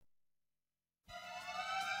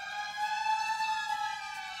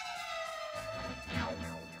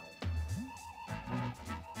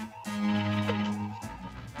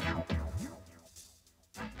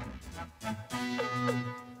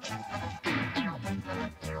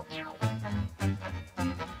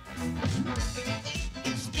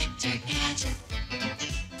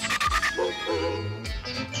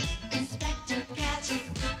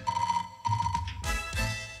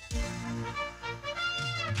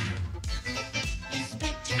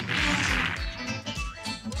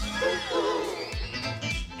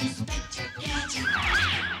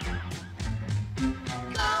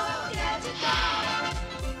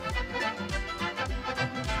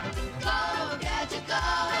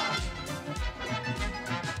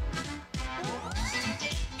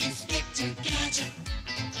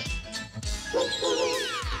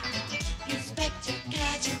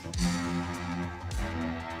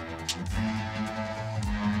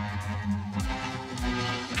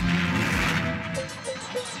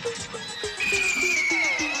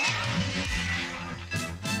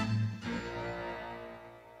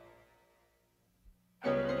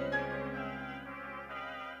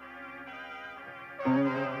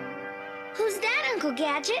Who's that, Uncle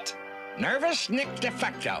Gadget? Nervous Nick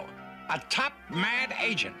Defecto, a top mad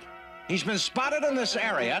agent. He's been spotted in this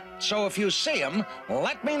area, so if you see him,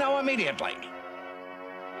 let me know immediately.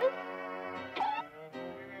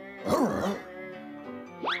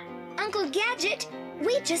 Uncle Gadget,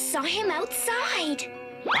 we just saw him outside.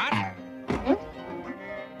 What?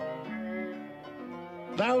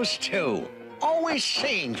 Those two, always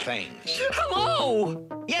seeing things. Hello!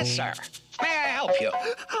 Yes, sir. May I help you?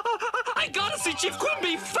 I gotta see Chief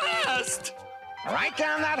Quimby fast! Right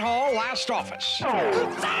down that hall, last office.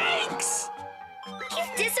 Thanks! He's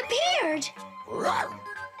disappeared.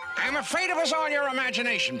 I'm afraid it was all your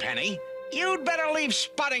imagination, Penny. You'd better leave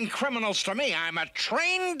spotting criminals to me. I'm a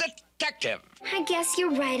trained detective. I guess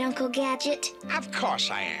you're right, Uncle Gadget. Of course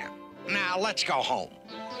I am. Now, let's go home.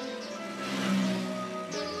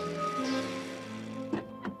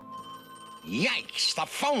 Yikes, the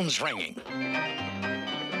phone's ringing.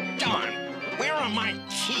 Darn, where are my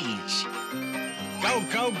keys?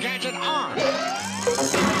 Go, Gadget, on!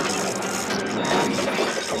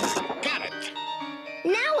 Got it.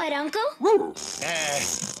 Now what, Uncle?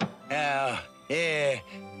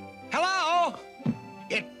 Hello?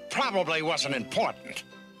 It probably wasn't important.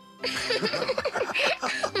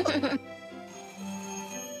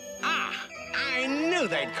 I knew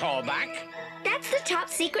they'd call back. That's the top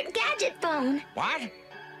secret Gadget phone. What?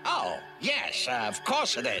 Oh, yes, of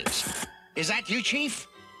course it is. Is that you, Chief?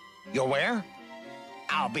 You're where?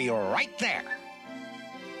 I'll be right there.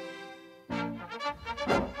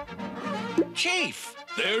 Chief!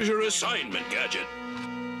 There's your assignment, Gadget.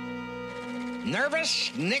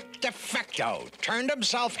 Nervous Nick Defecto turned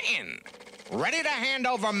himself in, ready to hand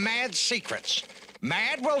over Mad's secrets.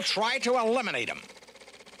 Mad will try to eliminate him.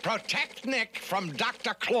 Protect Nick from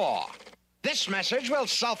Dr. Claw. This message will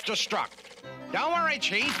self-destruct. Don't worry,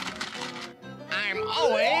 Chief. I'm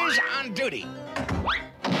always on duty.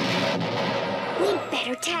 We'd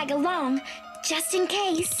better tag along, just in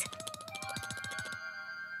case.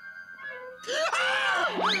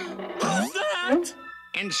 Who's that?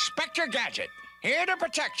 Inspector Gadget, here to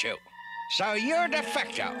protect you. So you're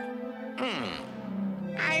Defecto.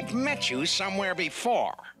 I've met you somewhere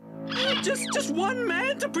before. Just one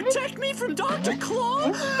man to protect me from Dr.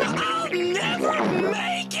 Claw? I'll never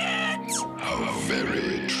make it! How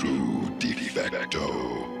very true, Defecto.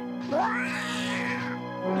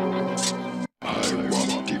 I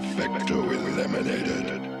want Defecto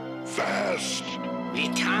eliminated. Fast. The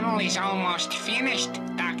tunnel is almost finished,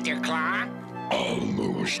 Dr. Claw.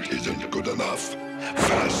 Almost isn't good enough.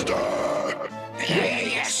 Faster.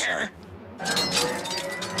 Yes, sir.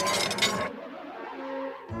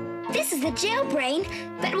 This is the jail brain,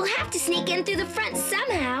 but we'll have to sneak in through the front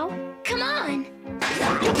somehow. Come on.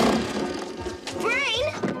 Brain!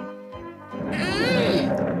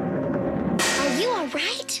 Are you all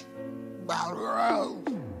right?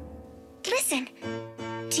 Listen.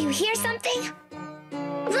 Do you hear something?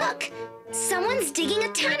 Look! Someone's digging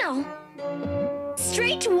a tunnel.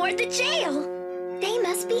 Straight toward the jail. They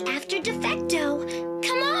must be after Defecto.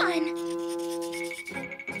 Come on.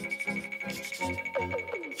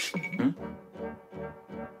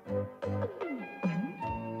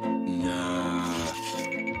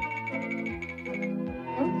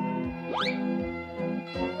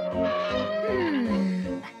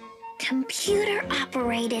 Computer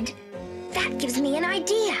operated. That gives me an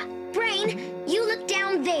idea. Brain, you look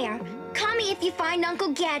down there. Call me if you find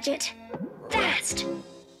Uncle Gadget. Fast.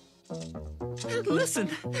 Listen,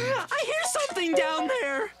 I hear something down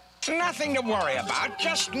there. Nothing to worry about,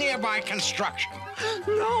 just nearby construction.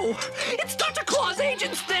 No, it's Dr. Claw's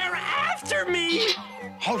agents. They're after me.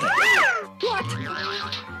 Hold it. What?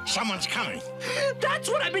 Someone's coming. That's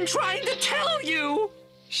what I've been trying to tell you.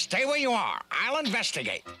 Stay where you are. I'll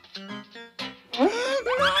investigate.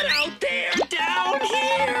 Not out there, down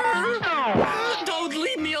here. Don't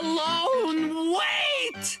leave me alone.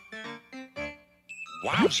 Wait.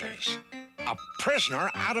 Wowzers. A prisoner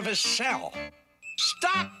out of his cell.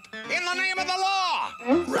 Stop! In the name of the law!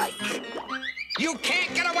 Right. You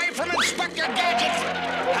can't get away from Inspector Gadget!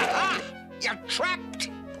 Ha-ha! You're trapped!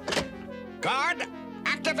 Guard,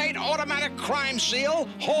 activate automatic crime seal,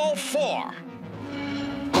 hall 4.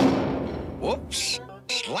 Whoops.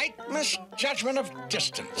 Slight misjudgment of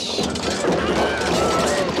distance.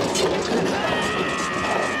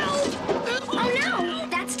 Oh no!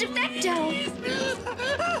 That's Defecto!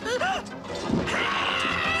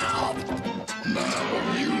 Now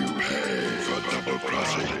you pay for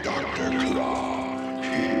double-crossing Dr. Claw.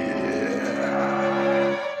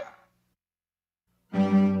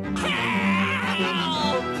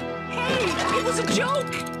 Help! Hey, it was a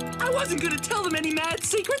joke. I wasn't gonna tell them any mad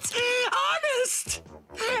secrets. Honest!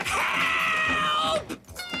 Help!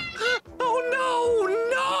 Oh,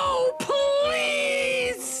 no,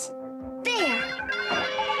 please! There.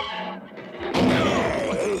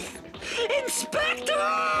 Inspector!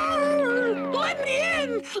 Let me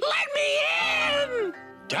in! Let me in!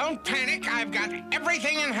 Don't panic, I've got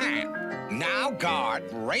everything in hand. Now, guard,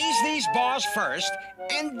 raise these bars first,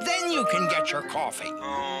 and then you can get your coffee.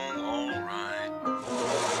 Oh, all right.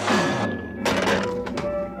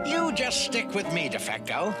 You just stick with me,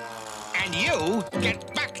 Defecto, and you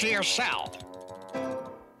get back to your cell.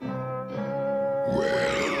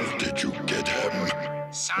 Well, did you get him?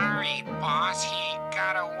 Sorry, boss, he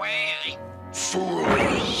got away.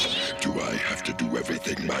 Fools! Do I have to do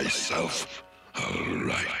everything myself? All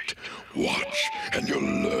right. Watch, and you'll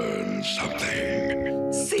learn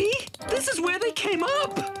something. See? This is where they came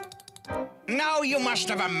up. No, you must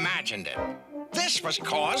have imagined it. This was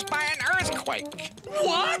caused by an earthquake.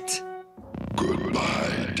 What?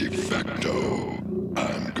 Goodbye, Defecto.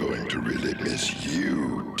 I'm going to really miss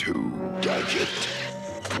you too, Gadget.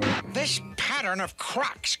 This pattern of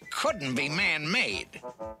cracks couldn't be man-made.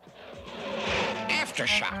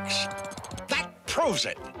 Aftershocks. That proves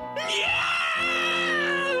it.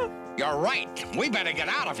 Yeah! You're right. We better get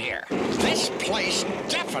out of here. This place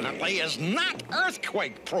definitely is not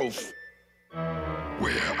earthquake-proof.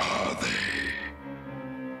 Where are they?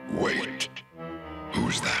 Wait.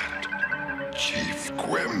 Who's that? Chief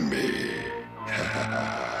Quimby.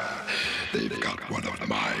 They've got one of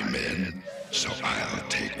my men, so I'll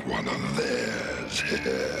take one of theirs.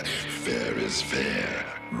 Fair is fair,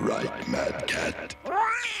 right, Mad Cat?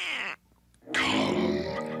 Come,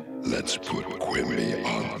 let's put Quimby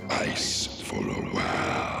on ice for a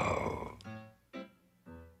while.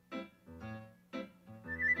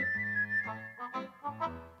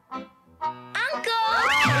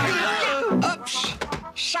 Uncle! Oops.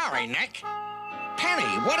 Sorry, Nick.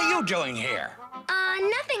 Penny, what are you doing here?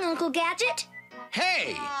 Nothing, Uncle Gadget.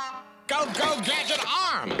 Hey, go Gadget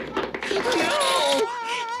arm. No!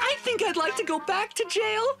 I think I'd like to go back to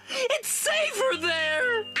jail. It's safer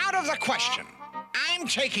there. Out of the question. I'm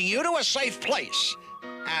taking you to a safe place.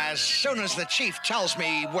 As soon as the chief tells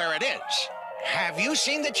me where it is. Have you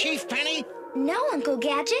seen the chief, Penny? No, Uncle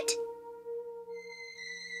Gadget.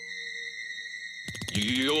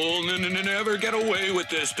 You'll never get away with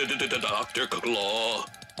this, Dr. Claw.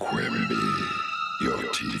 Quimby, your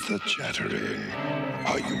teeth are chattering.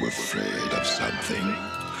 Are you afraid of something?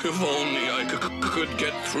 If only I could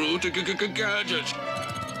get through to Gadget.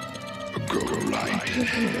 Go right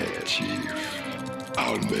ahead, Chief.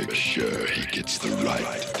 I'll make sure he gets the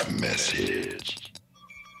right message.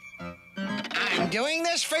 I'm doing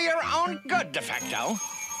this for your own good, Defecto.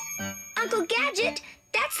 Uncle Gadget,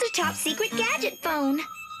 that's the top secret Gadget phone.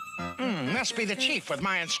 Must be the chief with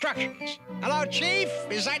my instructions. Hello, Chief?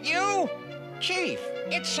 Is that you? Chief,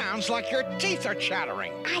 it sounds like your teeth are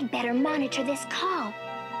chattering. I'd better monitor this call.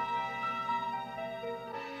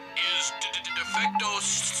 Is Defecto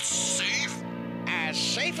safe? As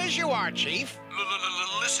safe as you are, Chief.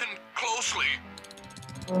 Listen closely.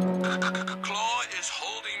 Claw is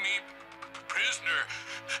holding me prisoner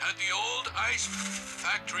at the old ice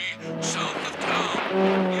factory south of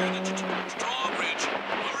town near the drawbridge.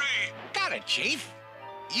 Hurry! Got it, Chief.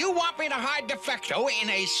 You want me to hide Defecto in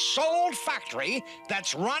a sold factory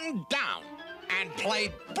that's run down and play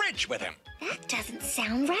bridge with him? That doesn't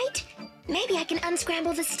sound right. Maybe I can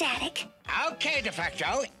unscramble the static. Okay,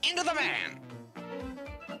 Defecto, into the van.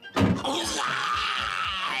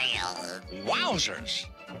 Wowzers.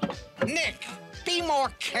 Nick, be more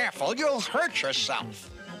careful. You'll hurt yourself.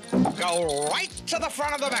 Go right to the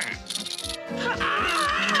front of the van.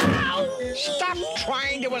 Stop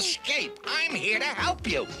trying to escape. I'm here to help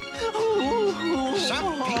you.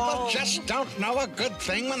 Some people just don't know a good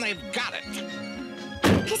thing when they've got it.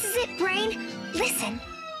 This is it, Brain. Listen.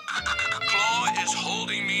 Claw is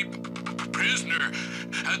holding me prisoner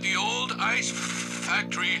at the old ice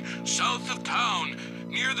factory south of town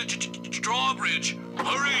near the drawbridge.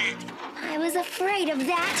 Hurry! I was afraid of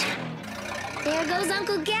that. There goes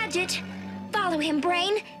Uncle Gadget. Follow him,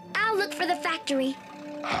 Brain. I'll look for the factory.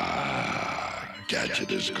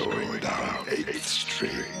 Gadget is going down 8th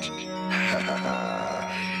Street.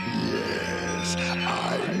 Yes,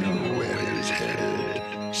 I know where he's headed.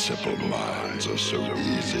 Simple minds are so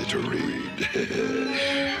easy to read.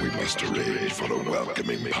 We must arrange for a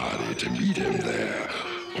welcoming party to meet him there.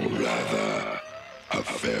 Or rather, a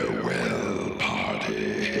farewell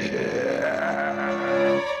party.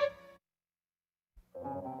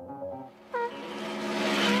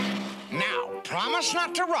 Now, promise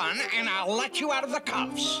not to run, and I'll let you out of the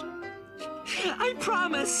cuffs. I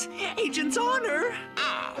promise. Agent's honor.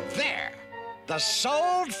 Ah, there. The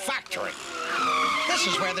sold factory. This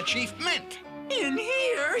is where the chief meant. In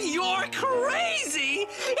here, you're crazy.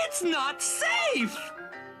 It's not safe.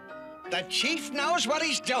 The chief knows what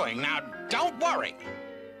he's doing. Now, don't worry.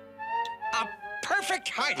 A perfect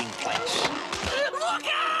hiding place. Look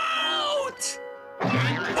out!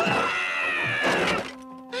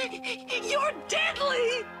 You're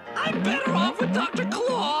deadly. I'm better off with Dr.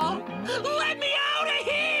 Claw. Let me out of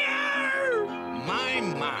here!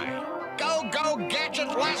 My. Go, Gadget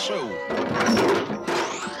lasso.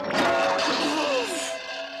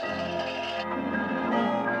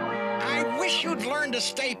 I wish you'd learn to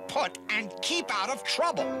stay put and keep out of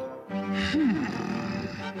trouble.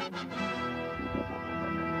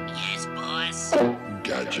 Yes, boss.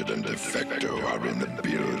 Gadget and Defecto are in the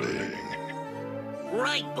building.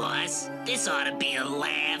 Right, boss. This ought to be a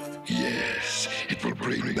laugh. Yes, it will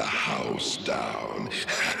bring the house down.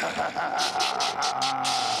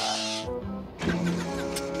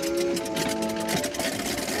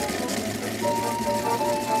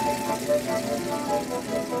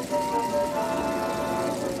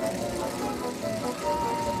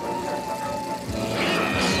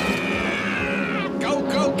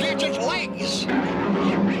 Go, Gadget legs.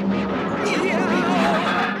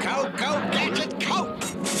 Go, Gadget coat.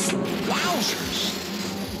 Wowzers.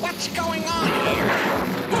 What's going on here?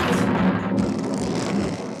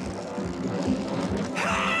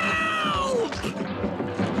 Help!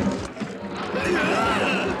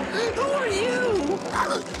 Who are you?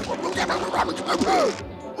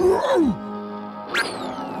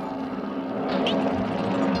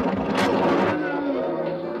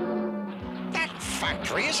 That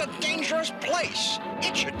factory is a dangerous place.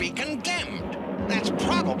 It should be condemned. That's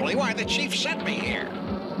probably why the chief sent me here.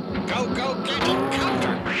 Go, Gadget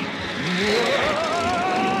copter.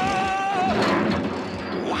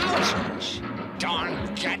 Wowzers.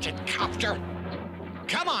 Darn Gadget copter.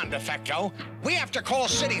 Come on, Defecto. We have to call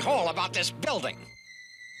City Hall about this building.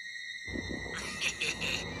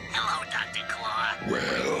 Hello, Dr. Claw.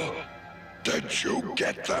 Well, did you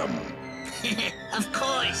get them? Of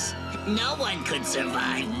course. No one could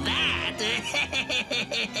survive that.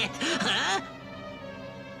 Huh?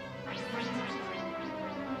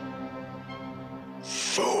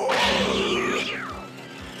 Fool!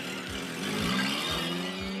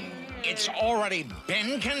 It's already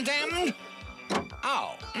been condemned?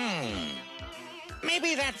 Oh,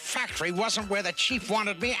 Maybe that factory wasn't where the chief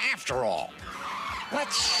wanted me after all.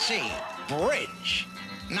 Let's see. Bridge.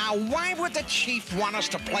 Now, why would the chief want us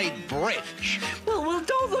to play bridge? Well,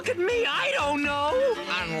 don't look at me. I don't know.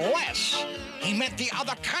 Unless he meant the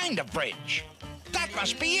other kind of bridge. That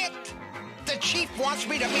must be it. The chief wants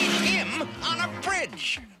me to meet him on a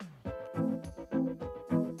bridge.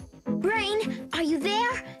 Brain, are you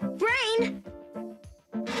there? Brain!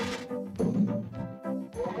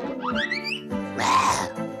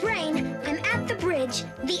 Brain, I'm at the bridge.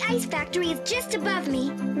 The ice factory is just above me.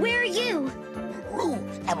 Where are you?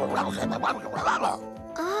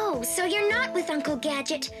 Oh, so you're not with Uncle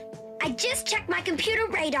Gadget. I just checked my computer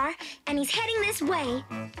radar, and he's heading this way.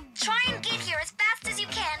 Try and get here as fast as you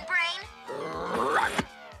can, Brain.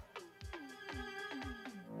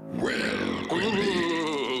 Well,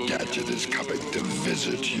 Quimby, Gadget is coming to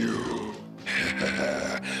visit you.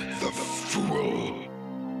 The fool.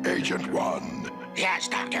 Agent 1. Yes,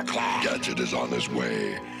 Dr. Claw. Gadget is on his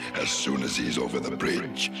way. As soon as he's over the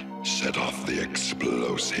bridge, set off the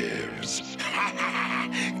explosives.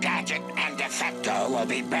 Gadget and Defecto will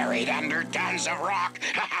be buried under tons of rock.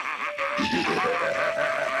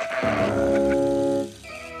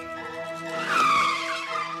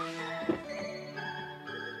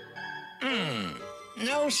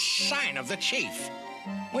 No sign of the chief.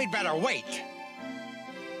 We'd better wait.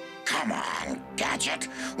 Come on, Gadget.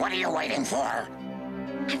 What are you waiting for?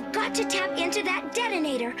 I've got to tap into that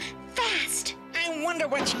detonator. Fast! I wonder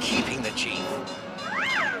what's keeping the chief.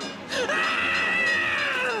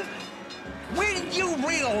 Will you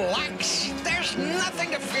relax? There's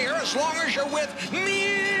nothing to fear as long as you're with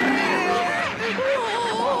me.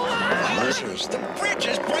 Wowzers, the bridge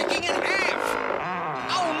is breaking in half.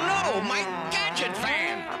 Oh no, my Gadget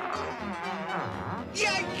van.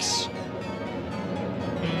 Yikes.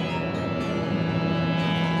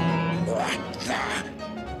 What the?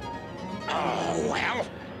 Oh, well,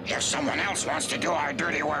 if someone else wants to do our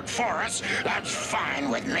dirty work for us, that's fine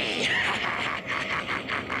with me.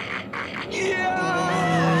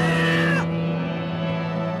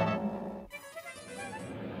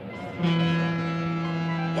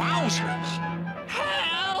 Wowzers.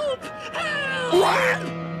 Help! Help! What?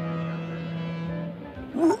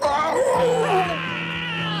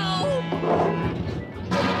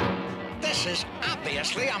 This is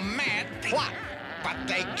obviously a mad plot, but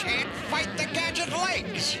they can't fight the Gadget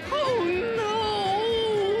legs. Oh, no!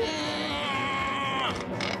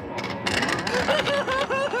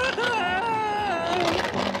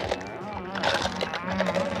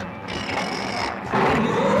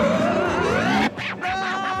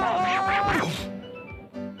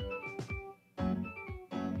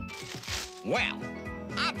 Well,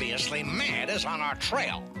 obviously Mad is on our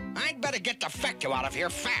trail. I'd better get Defecto out of here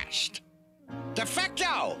fast.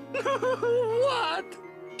 Defecto! What?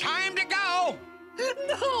 Time to go!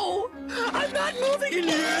 No! I'm not moving in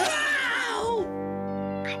here! Ow!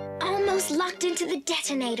 Almost locked into the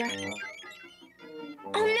detonator.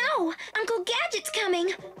 Oh no! Uncle Gadget's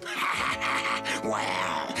coming!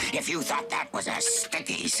 Well, if you thought that was a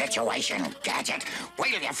sticky situation, Gadget,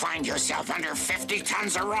 wait till you find yourself under 50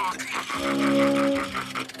 tons of rock.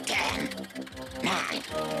 10, 9,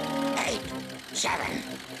 8, 7,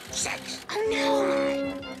 6. Oh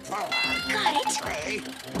no! 4. Got it! 3.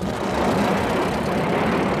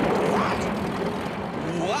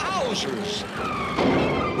 Wowzers!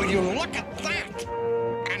 Will you look at that?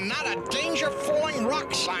 And not a danger-falling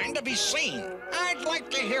rock sign to be seen. I'd like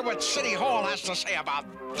to hear what City Hall has to say about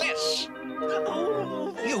this.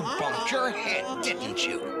 You bumped your head, didn't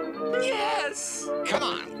you? Yes! Come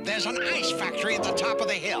on, there's an ice factory at the top of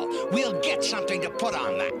the hill. We'll get something to put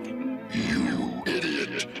on that. You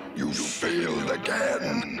idiot! You failed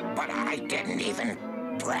again! But I didn't even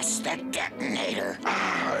press the detonator.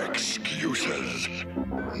 Excuses.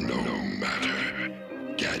 No matter.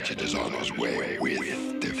 Gadget is on his way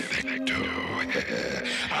with Defecto.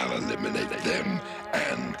 I'll eliminate them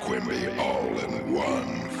and Quimby all in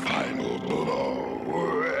one final blow.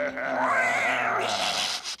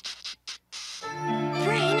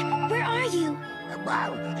 Brain, where are you?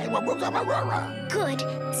 Good.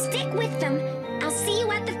 Stick with them. I'll see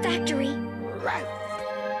you at the factory.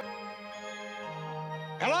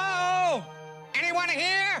 Hello? Anyone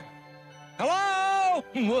here? Hello?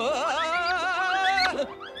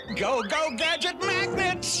 Go, go, Gadget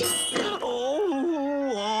magnets!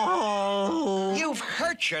 Oh. You've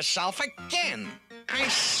hurt yourself again. I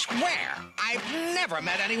swear, I've never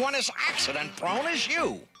met anyone as accident-prone as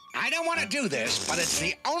you. I don't want to do this, but it's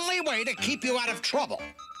the only way to keep you out of trouble.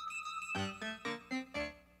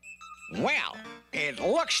 Well, it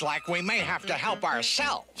looks like we may have to help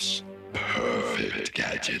ourselves. Perfect,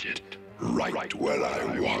 Gadget. Right where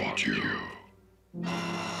I want you.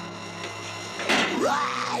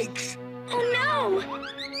 Right! Oh no!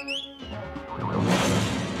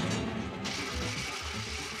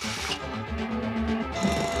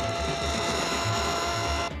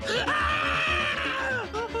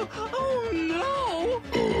 Oh, no!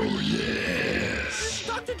 Oh, yes.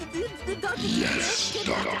 Doctor, Yes,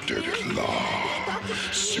 Dr. Claw.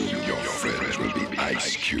 Soon your friends will be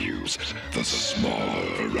ice cubes, the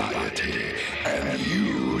smaller variety, and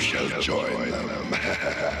you shall join them.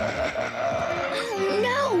 Oh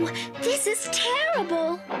no! This is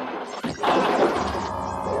terrible!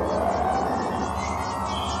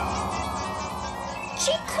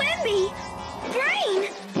 Chief Quimby! Brain!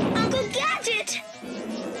 Uncle Gadget!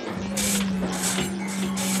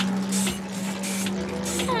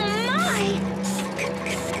 Oh my!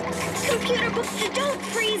 Computer, don't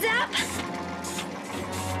freeze up!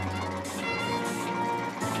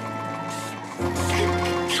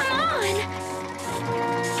 Come on!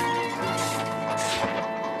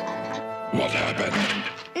 What happened?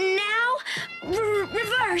 Now,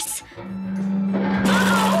 reverse.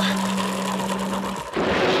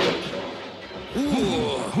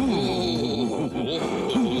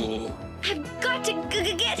 Uh-oh! I've got to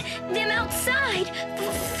get them outside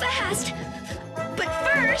fast. But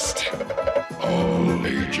first, All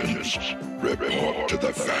agents, report to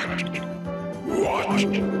the fact. What?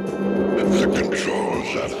 The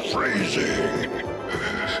controls are freezing.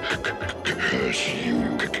 Curse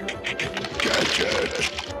you, Gadget.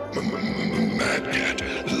 Mad Cat,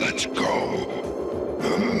 let's go.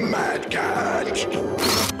 Mad Cat.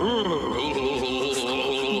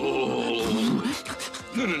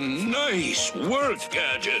 Nice work,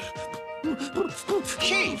 Gadget.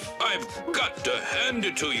 Chief! I've got to hand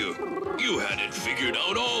it to you. You had it figured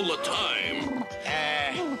out all the time.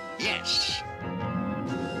 Yes.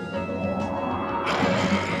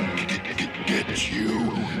 Get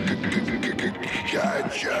you,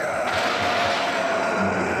 Gadget.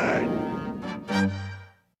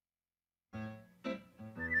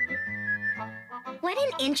 what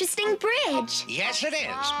an interesting bridge. Yes, it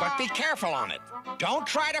is, but be careful on it. Don't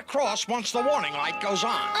try to cross once the warning light goes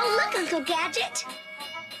on. Oh, look, Uncle Gadget.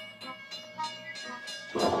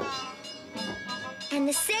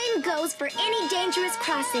 the same goes for any dangerous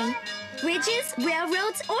crossing. Bridges,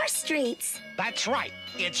 railroads, or streets. That's right.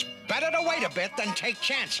 It's better to wait a bit than take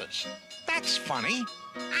chances. That's funny.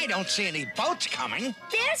 I don't see any boats coming.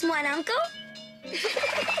 There's one, Uncle.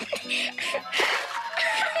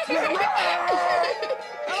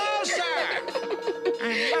 Hello, sir.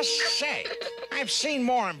 I must say, I've seen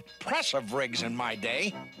more impressive rigs in my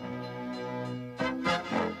day.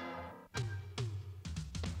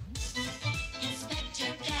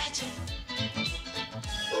 Inspector Gadget.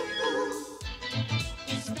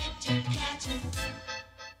 Inspector Gadget.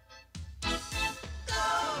 Go,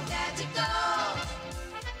 Gadget, go.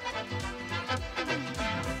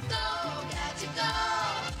 Go, Gadget, go.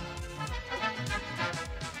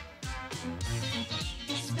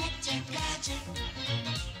 Inspector Gadget.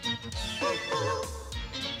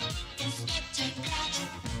 Inspector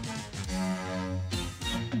Gadget.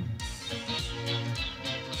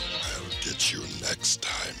 I'll get you next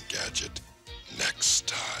time, Gadget. Next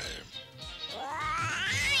time.